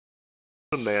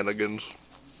Shenanigans.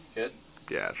 Good?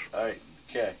 Yes. Alright,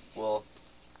 okay. Well,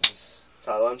 this is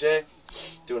Tyler MJ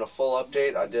doing a full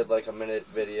update. I did like a minute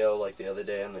video like the other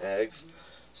day on the eggs.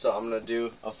 So I'm going to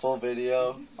do a full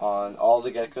video on all the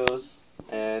geckos.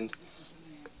 And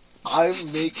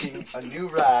I'm making a new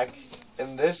rack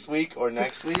in this week or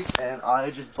next week. And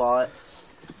I just bought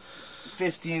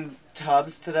 15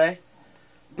 tubs today.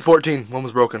 14. One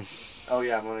was broken. Oh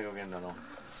yeah, I'm going to go get another one.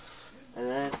 And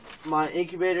then my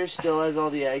incubator still has all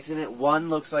the eggs in it. One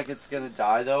looks like it's going to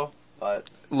die though, but...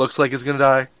 Looks like it's going to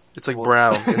die. It's like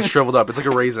brown and shriveled up. It's like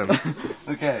a raisin.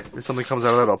 Okay. If something comes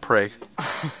out of that, I'll pray.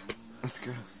 That's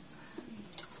gross.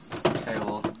 Okay,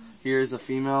 well, here's a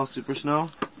female Super Snow.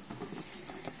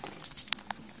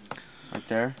 Right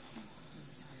there.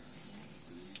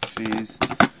 She's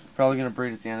probably going to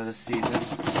breed at the end of the season.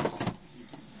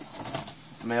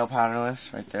 Male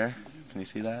patternless right there. Can you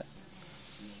see that?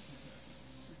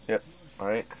 Yep.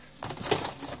 Alright.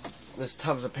 This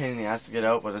tub's a pain in the ass to get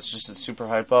out, but it's just a super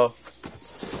hypo.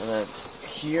 And then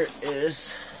here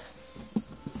is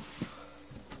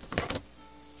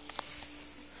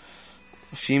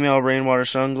a female rainwater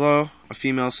sunglow, a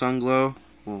female sunglow.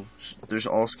 Well, they're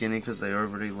all skinny because they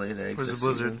already laid eggs. Where's the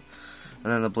blizzard? And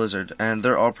then the blizzard. And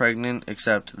they're all pregnant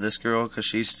except this girl because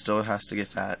she still has to get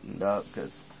fattened up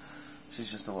because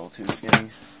she's just a little too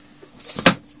skinny.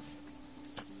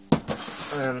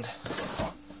 And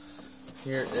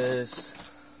here is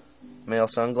male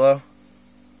sunglow.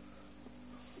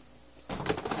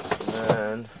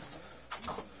 And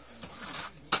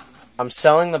I'm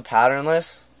selling the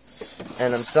patternless,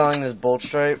 and I'm selling this bolt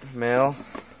stripe male.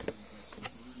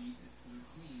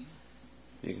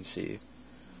 You can see.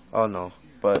 Oh no,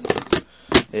 but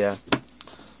yeah.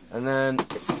 And then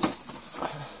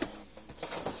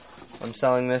I'm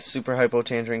selling this super hypo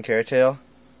tangerine carrot tail.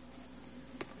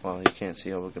 Well, you can't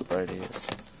see how bright he is.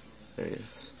 There he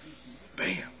is.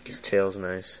 Bam. His tail's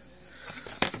nice.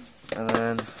 And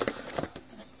then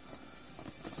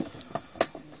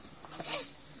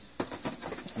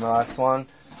the last one.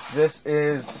 This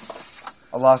is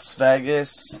a Las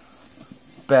Vegas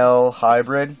Bell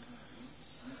hybrid.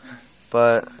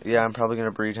 But yeah, I'm probably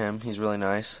gonna breed him. He's really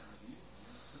nice.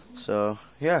 So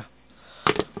yeah.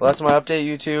 Well, that's my update,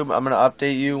 YouTube. I'm gonna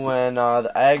update you when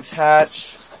the eggs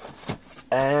hatch.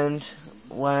 And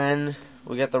when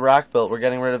we get the rack built. We're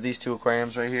getting rid of these two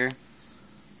aquariums right here.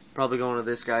 Probably going to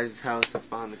this guy's house that's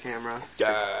behind the camera.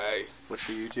 Guy. What's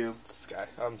for YouTube? This guy.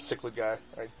 Cichlid guy.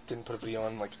 I didn't put a video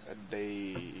on like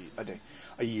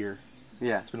a year.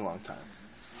 Yeah. It's been a long time.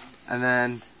 And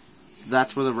then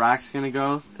that's where the rack's going to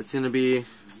go. It's going to be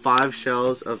 5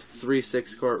 shells of 3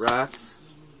 6-quart racks.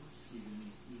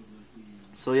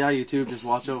 So yeah, YouTube, just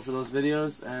watch out for those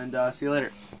videos and see you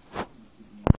later.